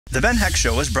The Ben Heck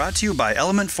Show is brought to you by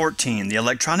Element 14, the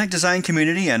electronic design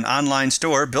community and online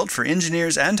store built for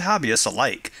engineers and hobbyists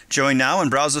alike. Join now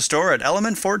and browse the store at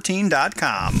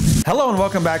element14.com. Hello and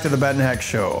welcome back to the Ben Heck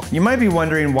Show. You might be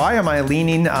wondering, why am I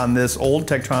leaning on this old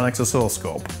Tektronix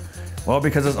oscilloscope? Well,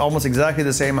 because it's almost exactly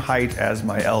the same height as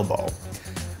my elbow.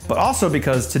 But also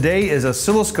because today is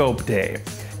oscilloscope day.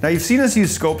 Now, you've seen us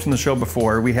use scopes in the show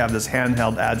before. We have this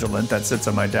handheld Agilent that sits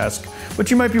on my desk.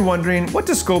 But you might be wondering, what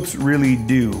do scopes really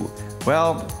do?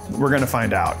 Well, we're going to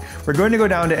find out. We're going to go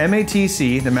down to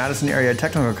MATC, the Madison Area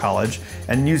Technical College,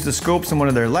 and use the scopes in one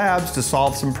of their labs to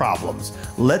solve some problems.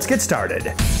 Let's get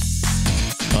started.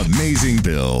 Amazing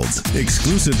builds,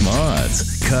 exclusive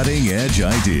mods, cutting-edge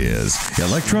ideas,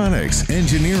 electronics,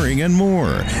 engineering, and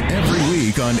more. Every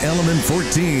week on Element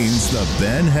 14's The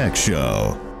Ben Heck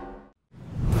Show.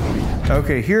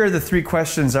 Okay, here are the three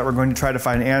questions that we're going to try to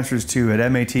find answers to at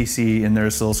MATC in their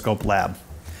oscilloscope lab.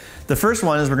 The first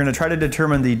one is we're going to try to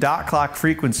determine the dot clock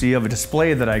frequency of a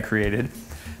display that I created.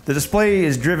 The display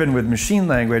is driven with machine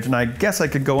language, and I guess I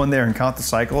could go in there and count the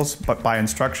cycles but by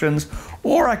instructions,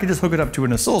 or I could just hook it up to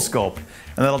an oscilloscope,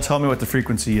 and that'll tell me what the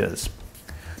frequency is.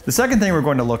 The second thing we're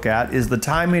going to look at is the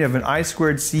timing of an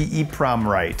I2C EEPROM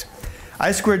write.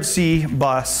 I2C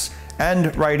bus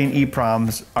and writing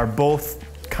EEPROMs are both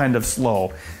kind of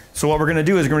slow. So what we're going to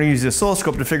do is we're going to use the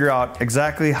oscilloscope to figure out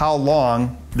exactly how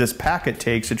long this packet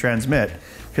takes to transmit,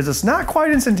 because it's not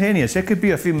quite instantaneous. It could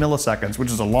be a few milliseconds, which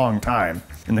is a long time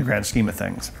in the grand scheme of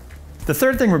things. The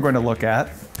third thing we're going to look at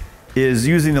is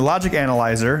using the logic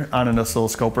analyzer on an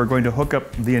oscilloscope. We're going to hook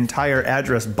up the entire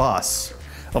address bus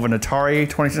of an Atari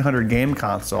 2600 game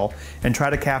console and try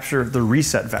to capture the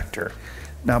reset vector.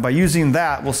 Now, by using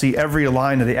that, we'll see every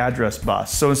line of the address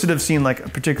bus. So instead of seeing like a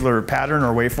particular pattern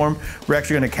or waveform, we're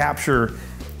actually going to capture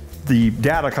the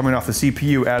data coming off the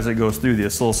CPU as it goes through the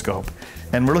oscilloscope.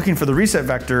 And we're looking for the reset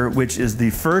vector, which is the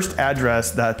first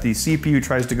address that the CPU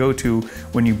tries to go to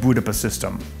when you boot up a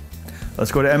system.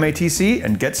 Let's go to MATC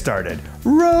and get started.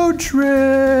 Road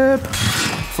trip!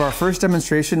 For our first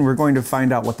demonstration, we're going to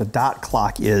find out what the dot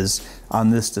clock is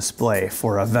on this display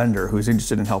for a vendor who's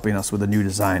interested in helping us with a new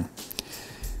design.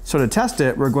 So to test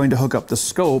it, we're going to hook up the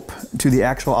scope to the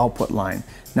actual output line.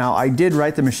 Now, I did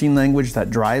write the machine language that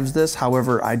drives this.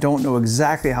 However, I don't know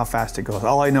exactly how fast it goes.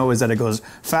 All I know is that it goes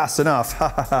fast enough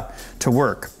to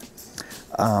work.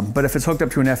 But if it's hooked up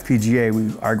to an FPGA,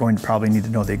 we are going to probably need to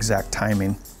know the exact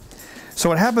timing. So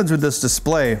what happens with this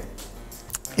display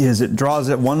is it draws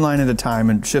it one line at a time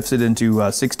and shifts it into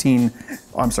eight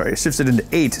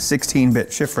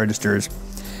 16-bit shift registers.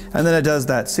 And then it does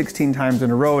that 16 times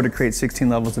in a row to create 16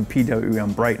 levels of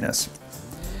PWM brightness.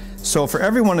 So for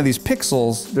every one of these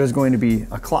pixels, there's going to be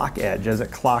a clock edge as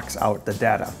it clocks out the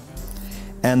data.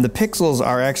 And the pixels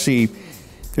are actually,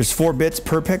 there's 4 bits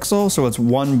per pixel, so it's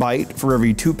 1 byte for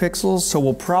every 2 pixels. So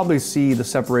we'll probably see the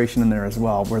separation in there as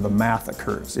well, where the math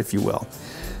occurs, if you will.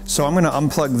 So I'm going to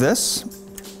unplug this,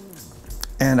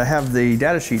 and I have the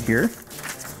data sheet here,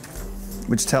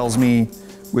 which tells me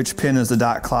which pin is the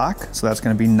dot clock, so that's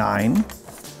going to be 9.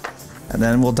 And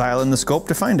then we'll dial in the scope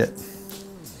to find it.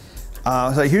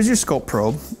 So here's your scope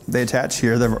probe. They attach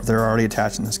here, they're already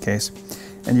attached in this case.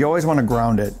 And you always want to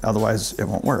ground it, otherwise it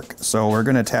won't work. So we're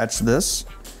going to attach this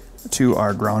to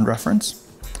our ground reference.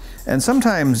 And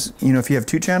sometimes, you know, if you have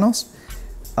 2 channels,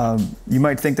 you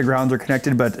might think the grounds are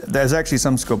connected, but there's actually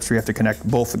some scopes where you have to connect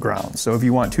both the grounds. So if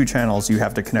you want 2 channels, you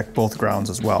have to connect both grounds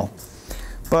as well.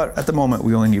 But at the moment,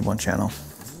 we only need 1 channel.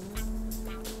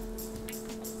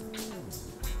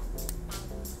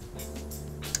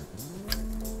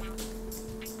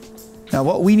 Now,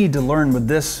 what we need to learn with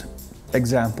this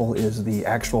example is the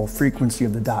actual frequency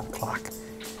of the dot clock.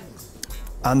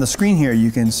 On the screen here,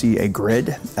 you can see a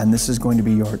grid, and this is going to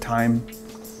be your time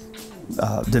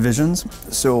divisions.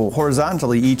 So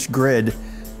horizontally, each grid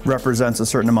represents a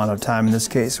certain amount of time. In this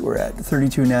case, we're at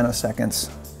 32 nanoseconds.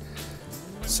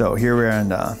 So here we're in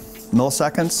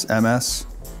milliseconds, ms,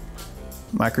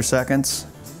 microseconds,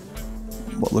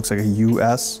 what looks like a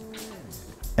US,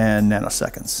 and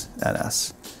nanoseconds,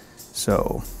 ns.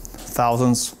 So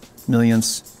thousands,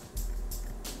 millions,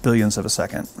 billions of a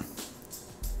second.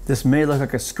 This may look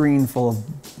like a screen full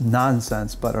of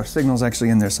nonsense, but our signal's actually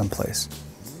in there someplace.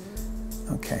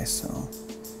 Okay, so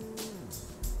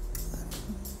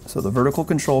the vertical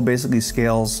control basically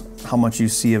scales how much you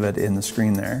see of it in the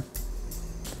screen there.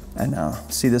 And now,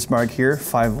 see this mark here,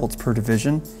 5 volts per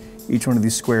division. Each one of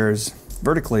these squares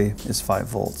vertically is 5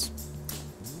 volts.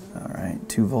 All right,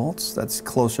 2 volts, that's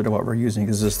closer to what we're using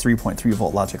because this is 3.3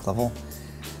 volt logic level.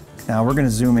 Now we're gonna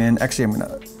zoom in. Actually, I'm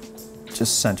gonna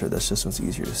just center this just so it's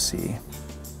easier to see.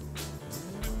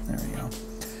 There we go.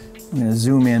 I'm going to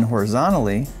zoom in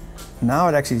horizontally. Now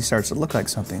it actually starts to look like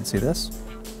something. See this?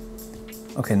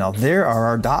 Okay, now there are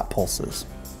our dot pulses.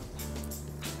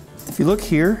 If you look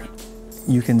here,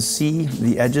 you can see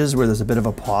the edges where there's a bit of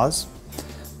a pause.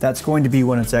 That's going to be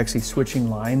when it's actually switching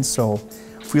lines. So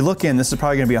if we look in, this is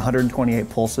probably going to be 128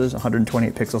 pulses,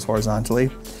 128 pixels horizontally.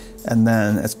 And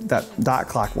then that dot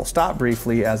clock will stop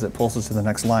briefly as it pulses to the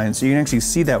next line. So you can actually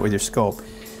see that with your scope.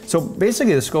 So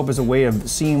basically the scope is a way of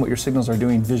seeing what your signals are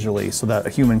doing visually so that a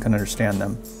human can understand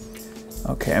them.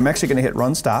 Okay, I'm actually going to hit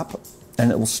run stop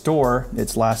and it will store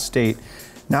its last state.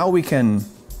 Now we can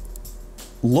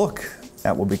look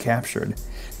at what we captured.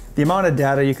 The amount of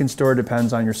data you can store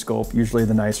depends on your scope. Usually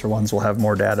the nicer ones will have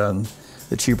more data and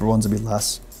the cheaper ones will be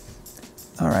less.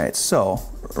 All right, so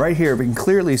right here we can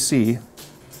clearly see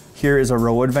here is a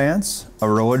row advance,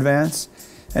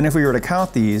 and if we were to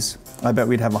count these, I bet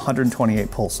we'd have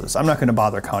 128 pulses. I'm not going to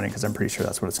bother counting because I'm pretty sure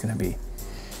that's what it's going to be.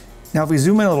 Now if we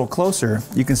zoom in a little closer,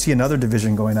 you can see another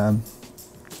division going on.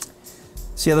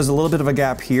 See how there's a little bit of a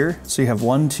gap here? So you have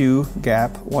 1, 2,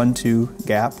 gap, 1, 2,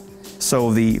 gap.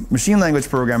 So the machine language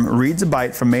program reads a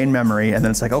byte from main memory and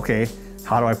then it's like, okay,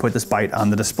 how do I put this byte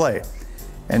on the display?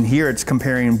 And here it's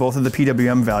comparing both of the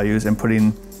PWM values and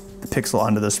putting the pixel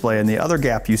on the display. And the other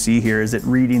gap you see here is it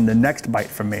reading the next byte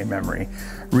from main memory.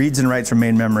 Reads and writes from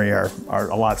main memory are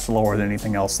a lot slower than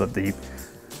anything else that the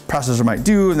processor might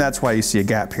do, and that's why you see a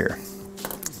gap here.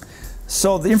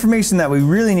 So the information that we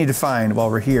really need to find while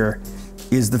we're here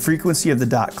is the frequency of the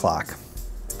dot clock.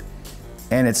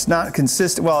 And it's not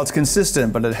consistent, well, it's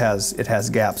consistent, but it has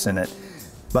gaps in it.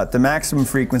 But the maximum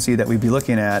frequency that we'd be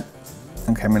looking at,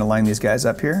 okay, I'm gonna line these guys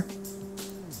up here.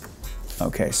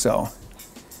 Okay, so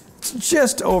it's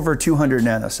just over 200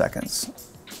 nanoseconds.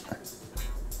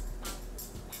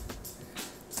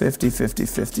 50, 50,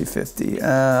 50, 50.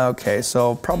 Okay,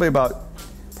 so probably about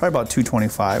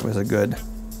 225 was a good,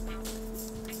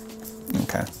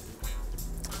 okay.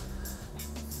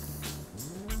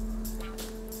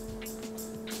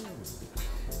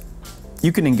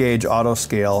 You can engage auto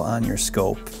scale on your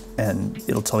scope and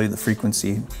it'll tell you the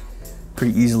frequency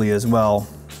pretty easily as well.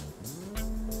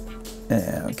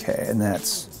 Okay, and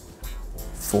that's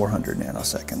 400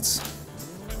 nanoseconds.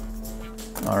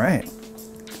 All right.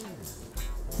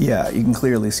 Yeah, you can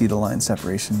clearly see the line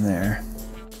separation there.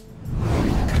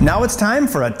 Now it's time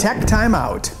for a tech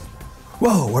timeout.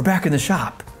 Whoa, we're back in the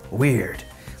shop. Weird.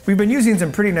 We've been using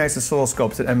some pretty nice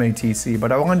oscilloscopes at MATC,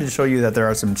 but I wanted to show you that there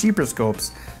are some cheaper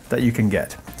scopes that you can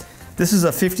get. This is a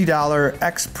 $50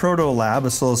 X Proto Lab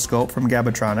oscilloscope from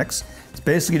Gabatronics. It's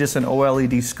basically just an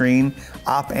OLED screen,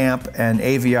 op amp, and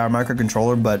AVR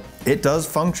microcontroller, but it does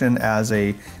function as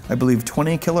a, I believe,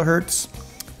 20 kilohertz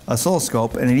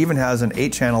oscilloscope, and it even has an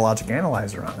 8-channel logic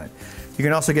analyzer on it. You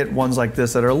can also get ones like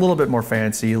this that are a little bit more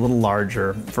fancy, a little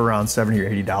larger, for around $70 or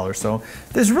 $80. So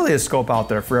there's really a scope out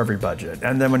there for every budget.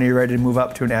 And then when you're ready to move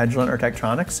up to an Agilent or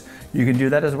Tektronix, you can do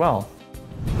that as well.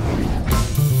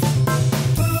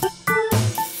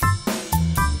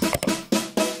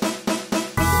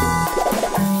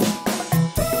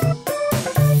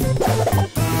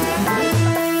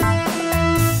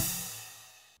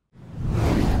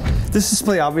 This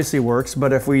display obviously works,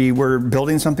 but if we were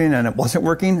building something and it wasn't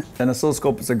working, an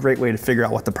oscilloscope is a great way to figure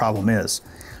out what the problem is,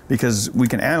 because we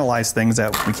can analyze things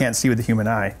that we can't see with the human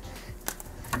eye.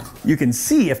 You can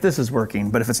see if this is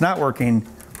working, but if it's not working,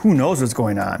 who knows what's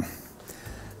going on.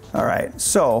 All right,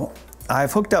 so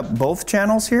I've hooked up both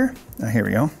channels here. Here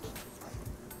we go.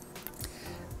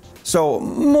 So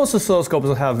most oscilloscopes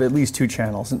will have at least 2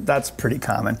 channels, and that's pretty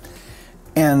common.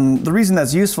 And the reason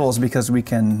that's useful is because we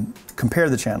can compare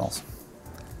the channels.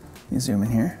 Let me zoom in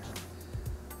here.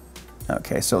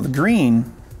 Okay, so the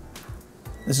green,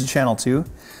 this is channel 2.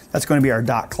 That's going to be our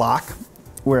dot clock,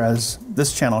 whereas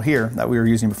this channel here that we were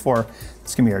using before,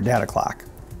 it's going to be our data clock.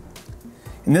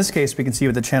 In this case, we can see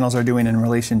what the channels are doing in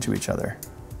relation to each other.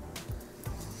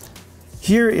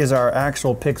 Here is our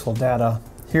actual pixel data.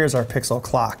 Here's our pixel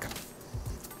clock.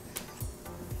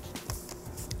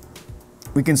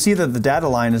 We can see that the data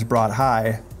line is brought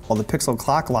high while the pixel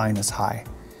clock line is high.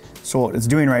 So what it's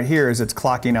doing right here is it's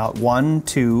clocking out 1,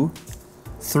 2,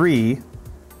 3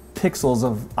 pixels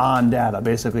of on data,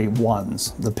 basically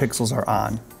ones. The pixels are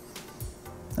on.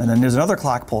 And then there's another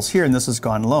clock pulse here, and this has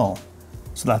gone low.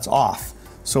 So that's off.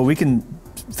 So we can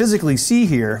physically see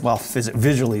here, well,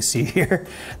 visually see here,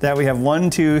 that we have 1,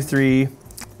 2, 3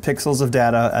 pixels of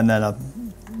data and then a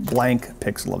blank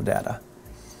pixel of data.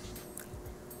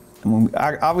 And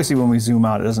obviously when we zoom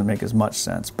out, it doesn't make as much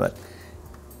sense, but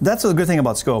that's the good thing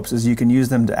about scopes is you can use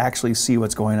them to actually see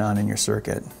what's going on in your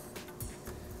circuit.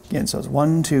 Again, so it's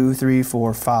 1, 2, 3,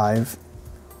 4, 5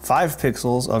 5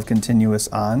 pixels of continuous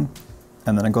on,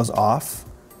 and then it goes off.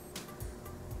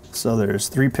 So there's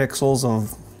 3 pixels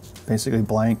of basically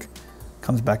blank,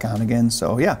 comes back on again.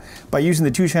 So yeah, by using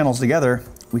the 2 channels together,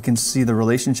 we can see the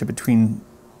relationship between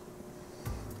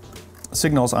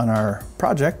signals on our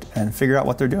project and figure out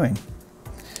what they're doing.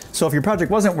 So if your project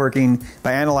wasn't working,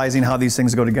 by analyzing how these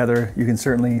things go together, you can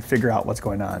certainly figure out what's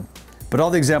going on. But all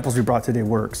the examples we brought today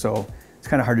work, so it's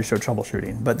kind of hard to show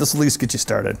troubleshooting, but this will at least get you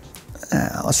started.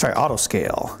 Let's try auto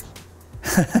scale.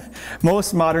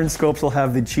 Most modern scopes will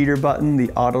have the cheater button,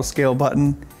 the auto scale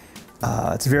button.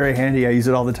 It's very handy. I use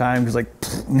it all the time because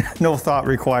no thought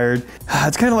required.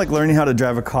 It's kind of like learning how to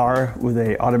drive a car with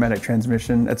a automatic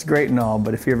transmission. That's great and all,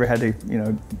 but if you ever had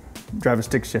to, drive a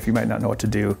stick shift, you might not know what to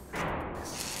do.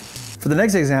 For the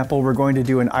next example, we're going to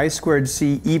do an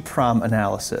I2C EEPROM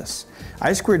analysis.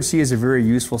 I2C is a very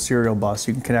useful serial bus.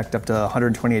 You can connect up to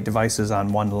 128 devices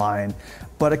on one line,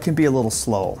 but it can be a little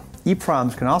slow.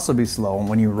 EEPROMs can also be slow, and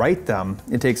when you write them,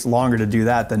 it takes longer to do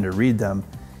that than to read them.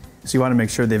 So you want to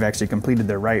make sure they've actually completed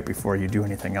their write before you do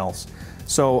anything else.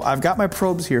 So I've got my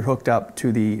probes here hooked up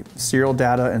to the serial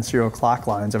data and serial clock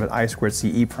lines of an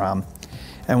I2C EEPROM.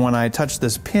 And when I touch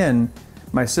this pin,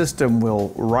 my system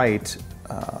will write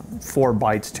 4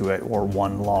 bytes to it, or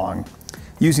 1 long.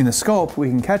 Using the scope, we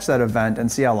can catch that event and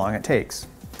see how long it takes.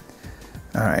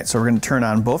 All right, so we're going to turn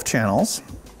on both channels.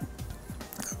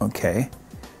 Okay,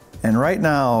 and right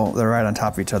now they're right on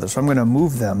top of each other, so I'm going to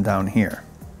move them down here.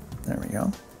 There we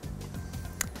go.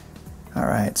 All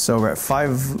right, so we're at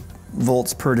 5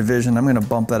 volts per division. I'm going to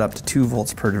bump that up to 2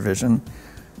 volts per division.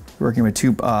 We're working with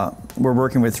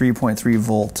 3.3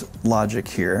 volt logic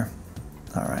here.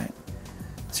 All right.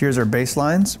 So here's our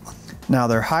baselines. Now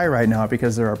they're high right now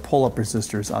because there are pull-up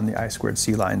resistors on the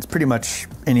I2C lines. Pretty much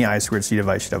any I2C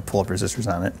device should have pull-up resistors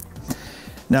on it.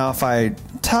 Now if I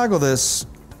toggle this,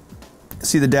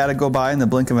 see the data go by in the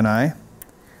blink of an eye?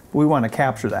 We want to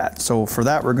capture that. So for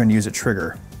that, we're going to use a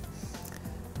trigger.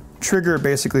 Trigger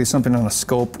basically is something on a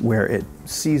scope where it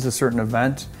sees a certain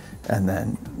event and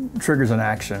then triggers an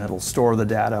action. It'll store the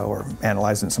data or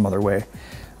analyze it in some other way.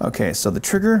 Okay, so the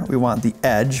trigger, we want the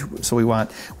edge. So we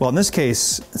want, well, in this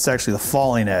case, it's actually the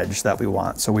falling edge that we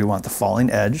want. So we want the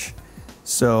falling edge.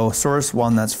 So source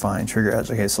 1, that's fine. Trigger edge,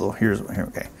 okay, so here,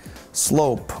 okay.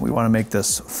 Slope, we want to make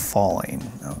this falling,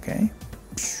 okay.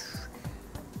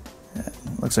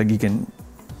 Looks like you can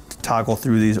toggle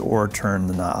through these or turn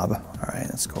the knob. All right,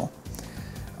 that's cool.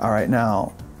 All right,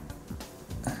 now,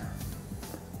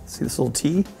 see this little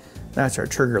T? That's our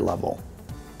trigger level.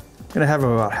 I'm gonna have it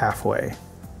about halfway.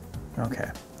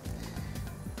 Okay.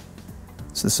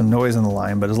 So there's some noise on the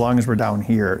line, but as long as we're down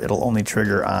here, it'll only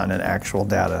trigger on an actual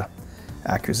data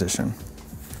acquisition.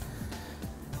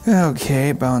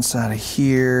 Okay, bounce out of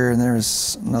here, and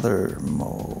there's another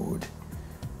mode.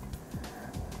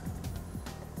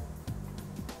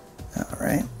 All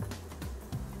right.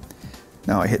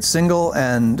 Now I hit single,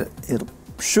 and it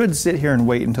should sit here and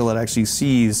wait until it actually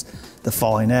sees the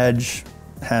falling edge,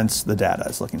 hence the data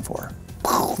it's looking for.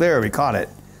 There, we caught it.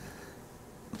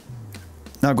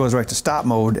 Now it goes right to stop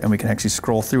mode, and we can actually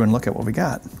scroll through and look at what we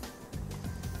got.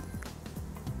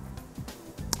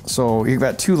 So you've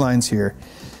got 2 lines here.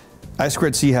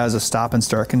 I2C has a stop and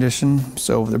start condition,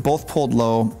 so they're both pulled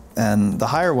low, and the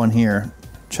higher one here,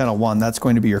 channel 1, that's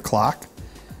going to be your clock,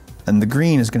 and the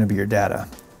green is going to be your data.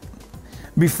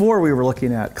 Before, we were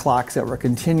looking at clocks that were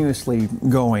continuously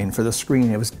going for the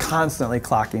screen. It was constantly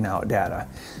clocking out data.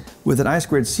 With an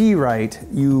I2C write,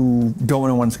 you don't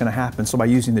know when it's going to happen. So by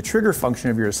using the trigger function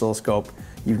of your oscilloscope,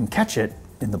 you can catch it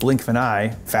in the blink of an eye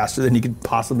faster than you could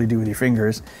possibly do with your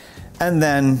fingers, and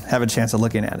then have a chance of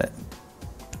looking at it.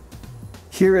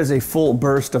 Here is a full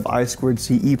burst of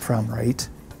I2C EEPROM write.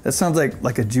 That sounds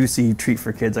like a juicy treat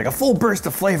for kids, like a full burst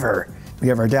of flavor. We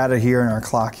have our data here and our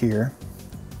clock here.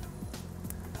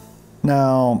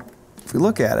 Now, if we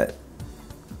look at it,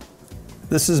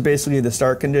 this is basically the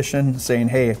start condition saying,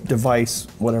 hey, device,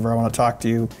 whatever, I want to talk to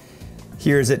you.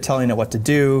 Here's it telling it what to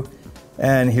do,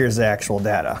 and here's the actual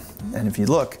data. And if you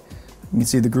look, you can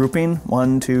see the grouping,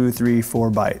 1, 2, 3,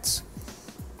 4 bytes.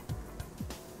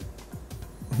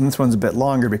 And this one's a bit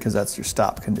longer because that's your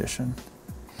stop condition.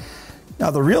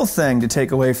 Now the real thing to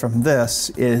take away from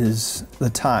this is the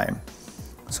time.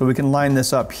 So we can line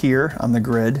this up here on the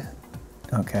grid,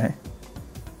 okay.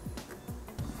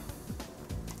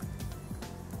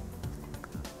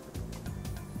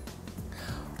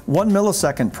 One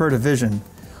millisecond per division.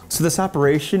 So this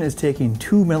operation is taking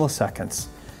 2 milliseconds.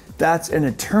 That's an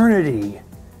eternity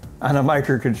on a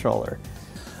microcontroller.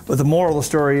 But the moral of the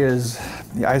story is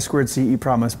the I2C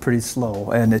EEPROM is pretty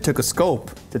slow, and it took a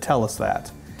scope to tell us that.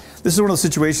 This is one of those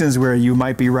situations where you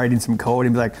might be writing some code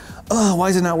and be like, oh, why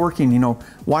is it not working? You know,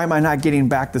 why am I not getting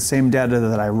back the same data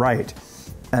that I write?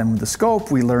 And with the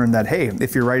scope, we learned that, hey,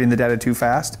 if you're writing the data too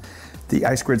fast, the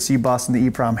I2C bus and the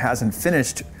EEPROM hasn't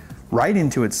finished writing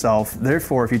to itself.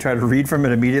 Therefore, if you try to read from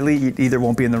it immediately, it either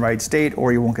won't be in the right state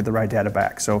or you won't get the right data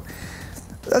back. So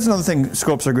that's another thing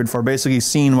scopes are good for, basically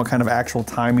seeing what kind of actual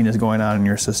timing is going on in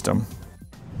your system.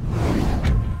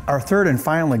 Our third and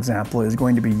final example is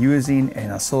going to be using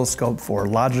an oscilloscope for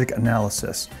logic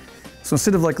analysis. So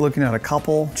instead of like looking at a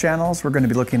couple channels, we're going to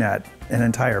be looking at an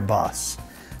entire bus.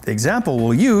 The example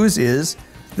we'll use is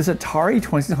this Atari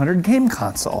 2600 game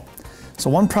console. So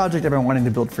one project I've been wanting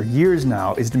to build for years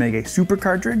now is to make a super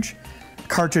cartridge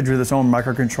with its own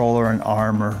microcontroller, an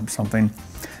ARM or something.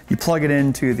 You plug it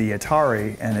into the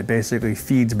Atari and it basically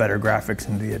feeds better graphics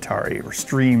into the Atari or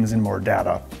streams in more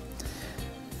data.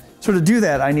 So to do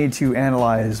that, I need to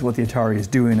analyze what the Atari is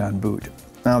doing on boot.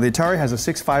 Now the Atari has a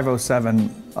 6507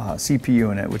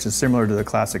 CPU in it, which is similar to the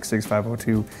classic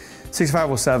 6502.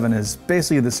 6507 is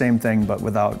basically the same thing, but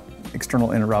without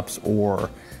external interrupts or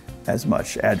as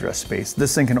much address space.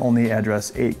 This thing can only address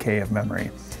 8K of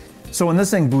memory. So when this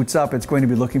thing boots up, it's going to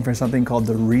be looking for something called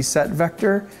the reset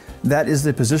vector. That is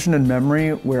the position in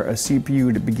memory where a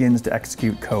CPU begins to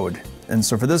execute code. And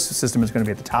so for this system, it's going to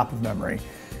be at the top of memory.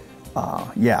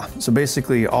 So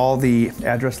basically all the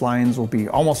address lines will be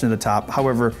almost near the top.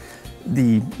 However,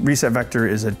 the reset vector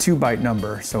is a 2-byte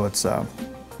number, so it's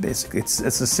basically it's a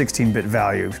 16-bit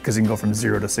value because it can go from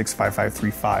 0 to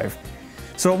 65535.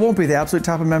 So it won't be the absolute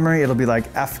top of memory. It'll be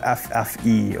like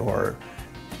FFFE, or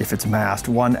if it's masked,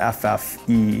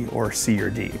 1FFE or C or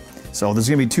D. So there's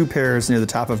going to be 2 pairs near the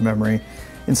top of memory.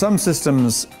 In some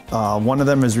systems, one of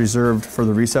them is reserved for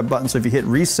the reset button. So if you hit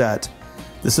reset,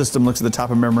 the system looks at the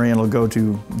top of memory and it'll go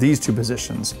to these 2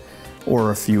 positions.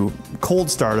 Or if you cold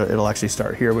start it, it'll actually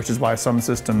start here, which is why some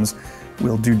systems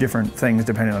will do different things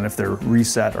depending on if they're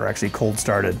reset or actually cold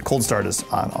started. Cold start is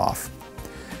on off.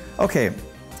 Okay,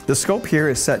 the scope here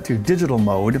is set to digital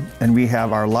mode, and we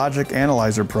have our logic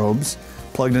analyzer probes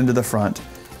plugged into the front,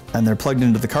 and they're plugged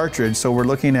into the cartridge. So we're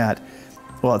looking at,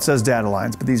 well, it says data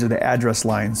lines, but these are the address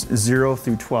lines 0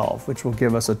 through 12, which will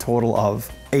give us a total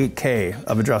of 8K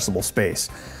of addressable space.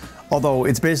 Although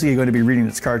it's basically going to be reading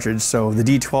its cartridge, so the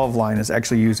D12 line is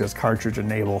actually used as cartridge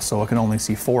enable, so it can only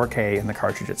see 4K in the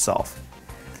cartridge itself.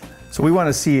 So we want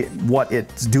to see what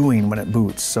it's doing when it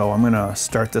boots. So I'm going to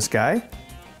start this guy,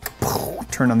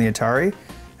 turn on the Atari,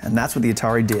 and that's what the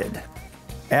Atari did.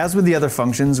 As with the other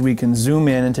functions, we can zoom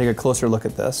in and take a closer look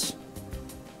at this.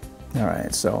 All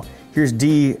right, so here's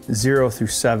D0 through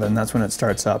 7, that's when it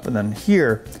starts up. And then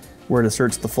here, where it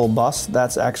asserts the full bus,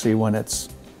 that's actually when it's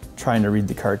trying to read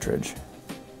the cartridge.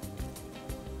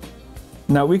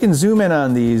 Now we can zoom in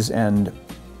on these and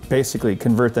basically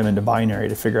convert them into binary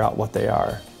to figure out what they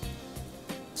are.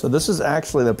 So this is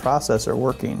actually the processor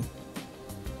working.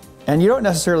 And you don't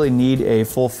necessarily need a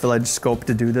full-fledged scope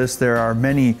to do this. There are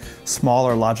many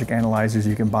smaller logic analyzers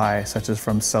you can buy, such as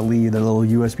from Sali, the little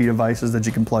USB devices that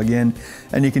you can plug in,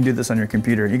 and you can do this on your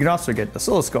computer. You can also get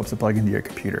oscilloscopes to plug into your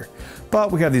computer.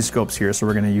 But we have these scopes here, so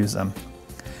we're going to use them.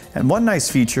 And one nice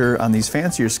feature on these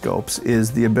fancier scopes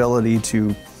is the ability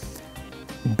to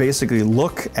basically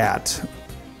look at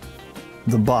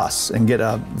the bus and get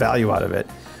a value out of it.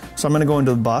 So I'm going to go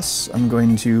into the bus. I'm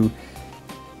going to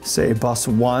say bus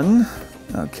 1,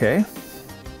 okay.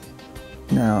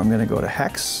 Now I'm going to go to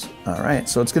hex. All right,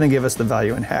 so it's going to give us the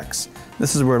value in hex.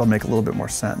 This is where it'll make a little bit more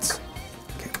sense.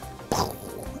 Okay.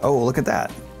 Oh, look at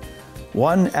that.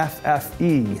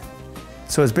 1FFE.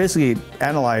 So it's basically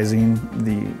analyzing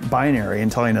the binary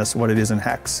and telling us what it is in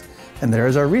hex. And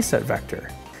there's our reset vector.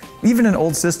 Even an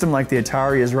old system like the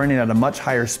Atari is running at a much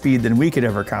higher speed than we could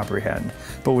ever comprehend.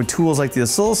 But with tools like the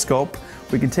oscilloscope,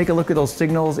 we can take a look at those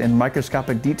signals in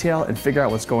microscopic detail and figure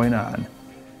out what's going on.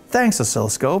 Thanks,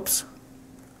 oscilloscopes.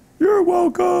 You're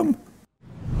welcome.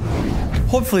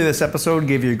 Hopefully this episode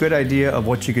gave you a good idea of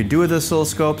what you could do with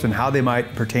oscilloscopes and how they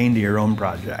might pertain to your own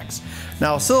projects.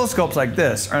 Now, oscilloscopes like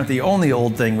this aren't the only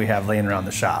old thing we have laying around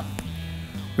the shop.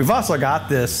 We've also got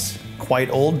this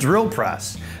quite old drill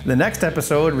press. In the next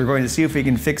episode, we're going to see if we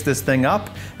can fix this thing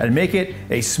up and make it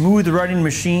a smooth running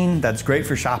machine that's great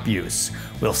for shop use.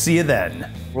 We'll see you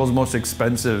then. World's most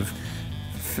expensive,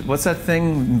 what's that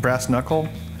thing, brass knuckle?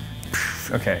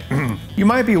 Okay. You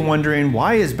might be wondering,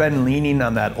 why is Ben leaning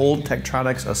on that old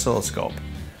Tektronix oscilloscope?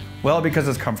 Well, because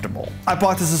it's comfortable. I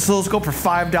bought this oscilloscope for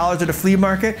 $5 at a flea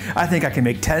market. I think I can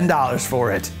make $10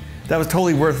 for it. That was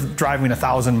totally worth driving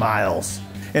 1,000 miles.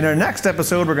 In our next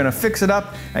episode, we're gonna fix it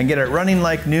up and get it running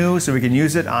like new so we can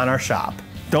use it on our shop.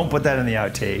 Don't put that in the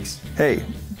outtakes. Hey,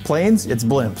 planes, it's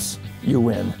blimps. You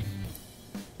win.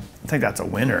 I think that's a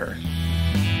winner.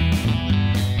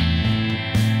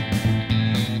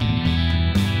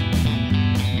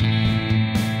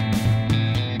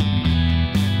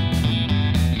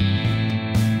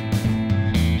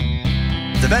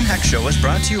 The Ben Heck Show is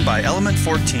brought to you by Element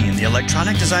 14, the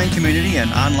electronic design community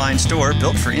and online store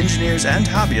built for engineers and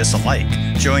hobbyists alike.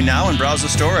 Join now and browse the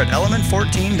store at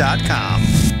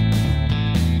element14.com.